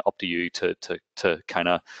maybe kind of up to you to kind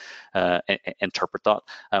of interpret that.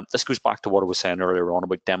 This goes back to what I was saying earlier on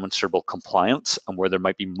about demonstrable compliance and where there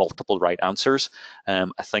might be multiple right answers. I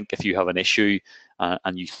think if you have an issue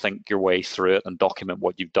and you think your way through it and document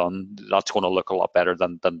what you've done, that's going to look a lot better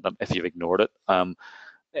than if you've ignored it.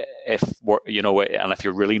 If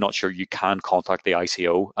you're really not sure, you can contact the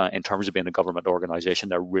ICO. In terms of being a government organization,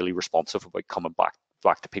 they're really responsive about coming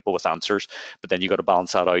back to people with answers. But then you got to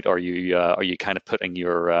balance that out. Are you kind of putting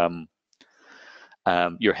your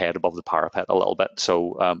head above the parapet a little bit?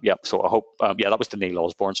 So yeah. So I hope that was the Neil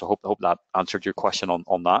Osborne. So I hope that answered your question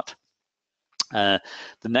on that.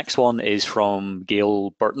 The next one is from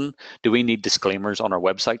Gail Burton. Do we need disclaimers on our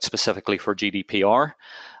website specifically for GDPR?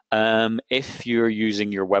 If you're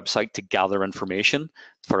using your website to gather information,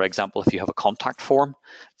 for example, if you have a contact form,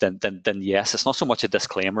 then yes, it's not so much a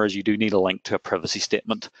disclaimer as you do need a link to a privacy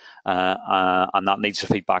statement, and that needs to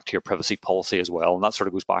feed back to your privacy policy as well. And that sort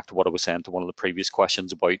of goes back to what I was saying to one of the previous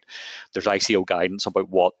questions about there's ICO guidance about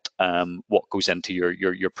what goes into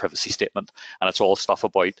your privacy statement, and it's all stuff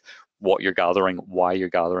about what you're gathering, why you're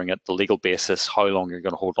gathering it, the legal basis, how long you're going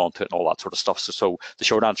to hold on to it, and all that sort of stuff. So the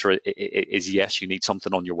short answer is yes, you need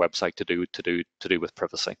something on your website to do with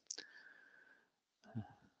privacy.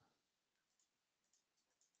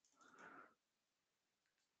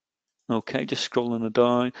 Okay, just scrolling it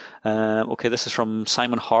down. Okay, this is from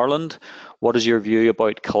Simon Harland. What is your view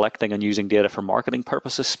about collecting and using data for marketing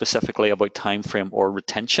purposes, specifically about time frame or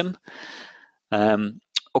retention?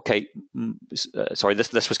 Okay, sorry,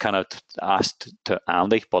 this was kind of asked to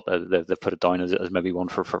Andy, but they put it down as maybe one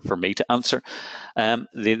for me to answer.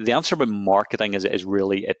 The answer about marketing is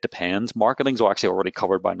really, it depends. Marketing is actually already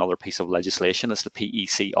covered by another piece of legislation. It's the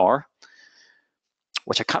PECR,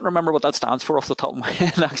 which I can't remember what that stands for off the top of my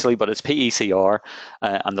head, actually, but it's PECR,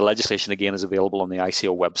 and the legislation, again, is available on the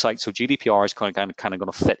ICO website. So GDPR is kind of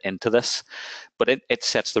going to fit into this, but it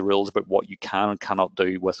sets the rules about what you can and cannot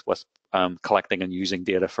do with collecting and using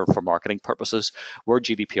data for marketing purposes. Where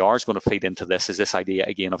GDPR is going to feed into this is this idea,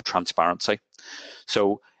 again, of transparency.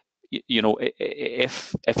 So, you know,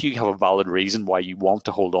 if you have a valid reason why you want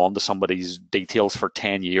to hold on to somebody's details for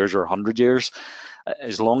 10 years or 100 years,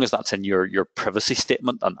 as long as that's in your privacy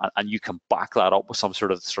statement and you can back that up with some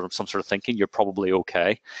sort of thinking, you're probably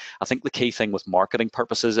okay. I think the key thing with marketing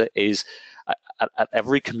purposes is at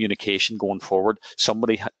every communication going forward,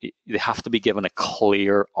 they have to be given a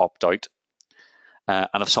clear opt-out.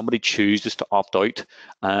 And if somebody chooses to opt out,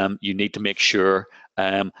 you need to make sure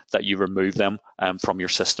that you remove them from your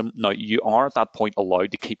system. Now, you are at that point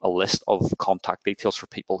allowed to keep a list of contact details for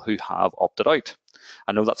people who have opted out.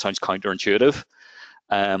 I know that sounds counterintuitive,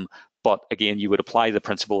 but again, you would apply the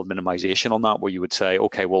principle of minimization on that, where you would say,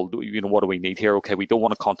 okay, well, you know, what do we need here? Okay, we don't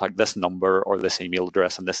want to contact this number or this email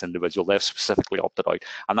address and this individual. They've specifically opted out,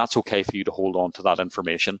 and that's okay for you to hold on to that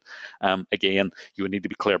information. Again, you would need to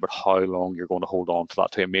be clear about how long you're going to hold on to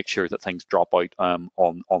that to make sure that things drop out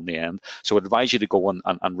on the end. So I'd advise you to go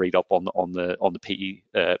and read up on the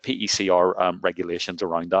PECR regulations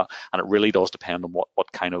around that, and it really does depend on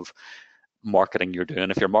what kind of marketing you're doing.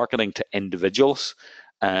 If you're marketing to individuals,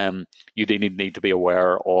 you do need to be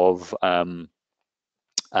aware of having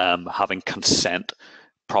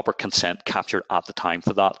proper consent captured at the time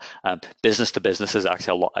for that. Business to business is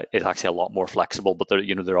actually a lot more flexible, but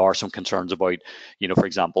there are some concerns about, for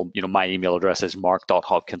example, my email address is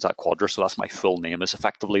mark.hopkins@Quadra, so that's my full name is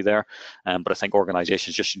effectively there. But I think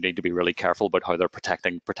organizations just need to be really careful about how they're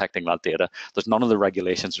protecting that data. There's none of the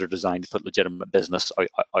regulations that are designed to put legitimate business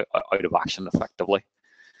out of action effectively.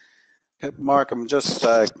 Okay, Mark, I'm just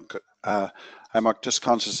just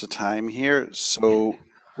conscious of time here. So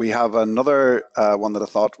we have another one that I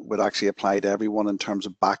thought would actually apply to everyone in terms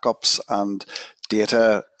of backups and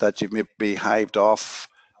data that you've maybe hived off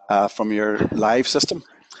from your live system.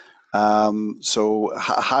 So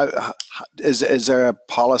how is there a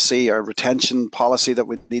policy or retention policy that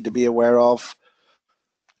we need to be aware of?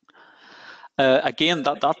 Again,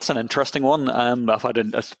 that's an interesting one. I've had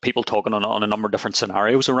people talking on a number of different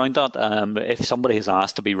scenarios around that. If somebody is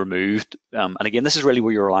asked to be removed, and again, this is really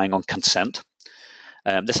where you're relying on consent.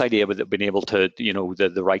 This idea of being able to,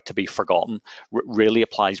 the right to be forgotten really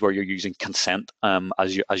applies where you're using consent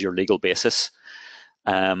as your legal basis.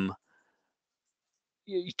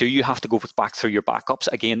 Do you have to go back through your backups?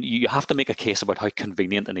 Again, you have to make a case about how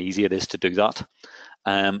convenient and easy it is to do that.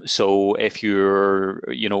 So if you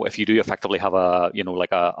do effectively have a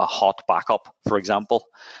hot backup, for example,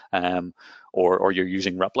 or you're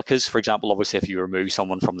using replicas, for example, obviously if you remove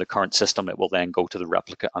someone from the current system, it will then go to the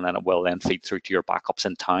replica and then it will then feed through to your backups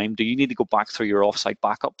in time. Do you need to go back through your offsite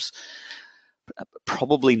backups?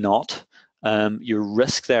 Probably not. Your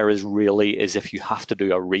risk there is if you have to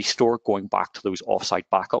do a restore going back to those offsite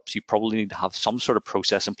backups, you probably need to have some sort of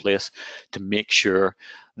process in place to make sure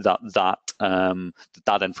that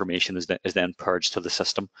information is then purged to the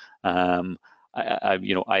system.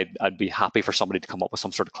 I'd be happy for somebody to come up with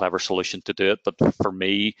some sort of clever solution to do it, but for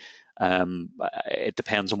me, it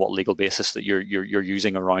depends on what legal basis that you're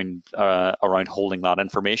using around holding that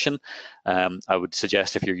information. I would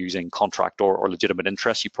suggest if you're using contract or legitimate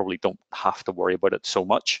interest, you probably don't have to worry about it so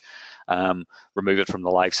much. Remove it from the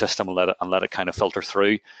live system and let it kind of filter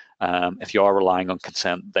through. If you are relying on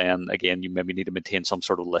consent, then again, you maybe need to maintain some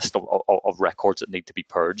sort of list of records that need to be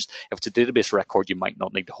purged. If it's a database record, you might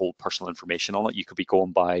not need to hold personal information on it. You could be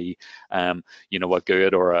going by, a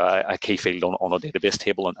GUID or a key field on a database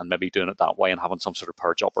table and maybe doing it that way and having some sort of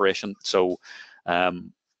purge operation. So,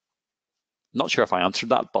 not sure if I answered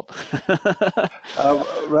that, but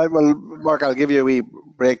right. Well, Mark, I'll give you a wee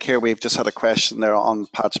break here. We've just had a question there on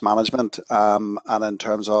patch management, and in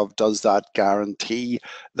terms of does that guarantee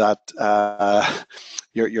that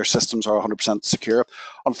your systems are 100% secure?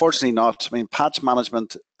 Unfortunately, not. I mean, patch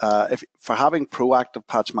management, for having proactive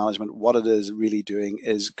patch management, what it is really doing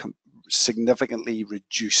is significantly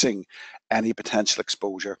reducing any potential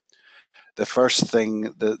exposure. The first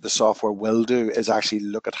thing the software will do is actually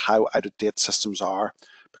look at how out of date systems are,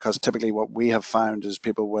 because typically what we have found is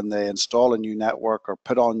people, when they install a new network or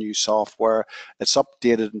put on new software, it's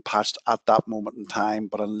updated and patched at that moment in time,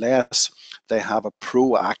 but unless they have a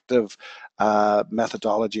proactive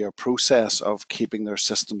methodology or process of keeping their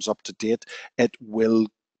systems up to date, it will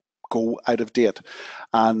go out of date.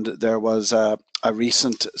 And there was a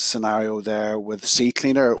recent scenario there with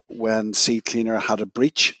CCleaner when CCleaner had a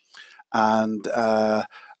breach, and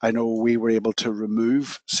I know we were able to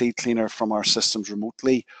remove CCleaner from our systems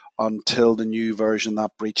remotely until the new version,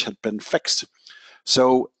 that breach had been fixed.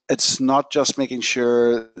 So it's not just making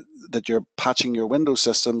sure that you're patching your Windows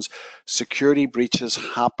systems. Security breaches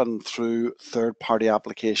happen through third-party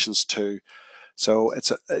applications too. So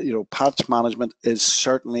it's patch management is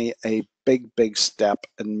certainly a big step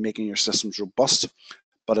in making your systems robust,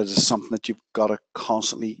 but it is something that you've got to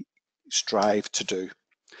constantly strive to do.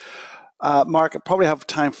 Mark, I probably have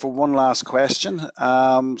time for one last question. We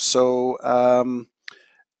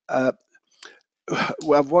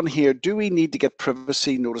have one here. Do we need to get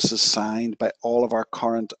privacy notices signed by all of our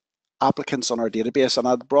current applicants on our database? And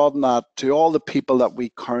I'd broaden that to all the people that we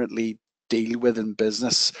currently deal with in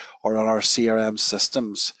business or on our CRM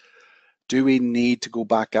systems. Do we need to go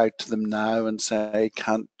back out to them now and say,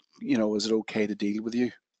 is it okay to deal with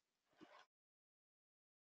you?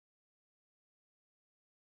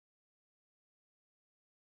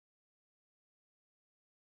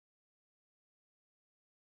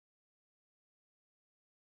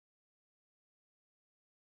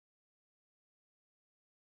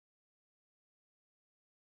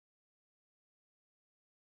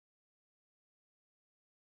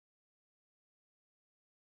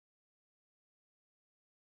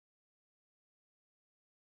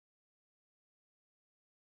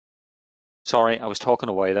 Sorry, I was talking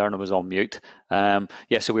away there and I was on mute.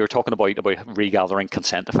 Yeah, so we were talking about regathering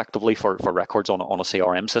consent effectively for records on a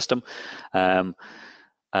CRM system.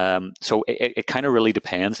 So it kind of really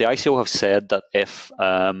depends. The ICO have said that if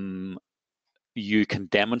you can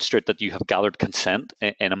demonstrate that you have gathered consent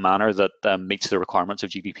in a manner that meets the requirements of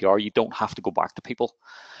GDPR, you don't have to go back to people.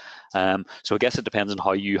 So I guess it depends on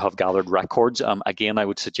how you have gathered records. Again, I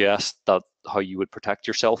would suggest that how you would protect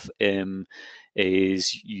yourself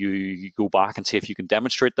is you go back and see if you can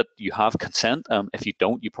demonstrate that you have consent. If you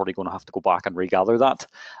don't, you're probably going to have to go back and regather that.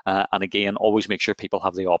 And again, always make sure people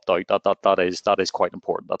have the opt-out. That is quite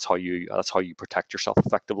important. That's how you protect yourself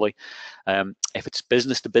effectively. If it's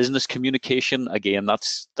business-to-business communication, again,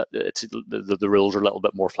 the rules are a little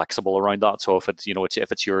bit more flexible around that. So if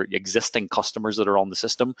it's your existing customers that are on the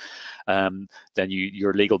system, then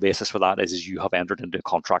your legal basis for that is you have entered into a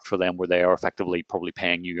contract for them where they are effectively probably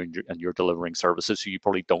paying you and you're delivering services, so you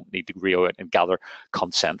probably don't need to go out and gather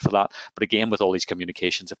consent for that. But again, with all these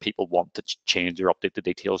communications, if people want to change or update the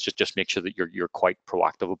details, just make sure that you're quite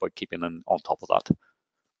proactive about keeping them on top of that.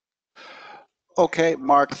 Okay,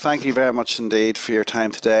 Mark, thank you very much indeed for your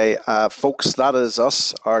time today. Folks, that is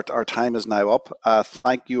us. Our time is now up.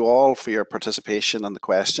 Thank you all for your participation and the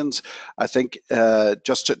questions. I think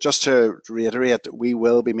just to reiterate, we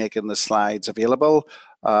will be making the slides available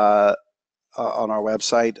on our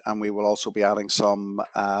website, and we will also be adding some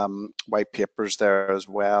white papers there as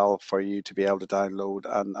well for you to be able to download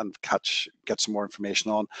and get some more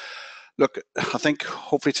information on. Look, I think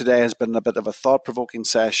hopefully today has been a bit of a thought-provoking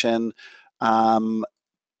session.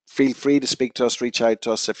 Feel free to speak to us, reach out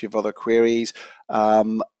to us if you have other queries,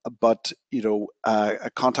 but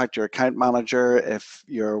contact your account manager if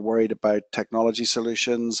you're worried about technology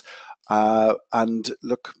solutions, and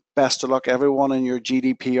look, best of luck everyone in your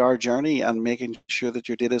GDPR journey and making sure that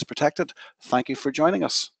your data is protected. Thank you for joining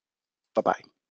us. Bye-bye.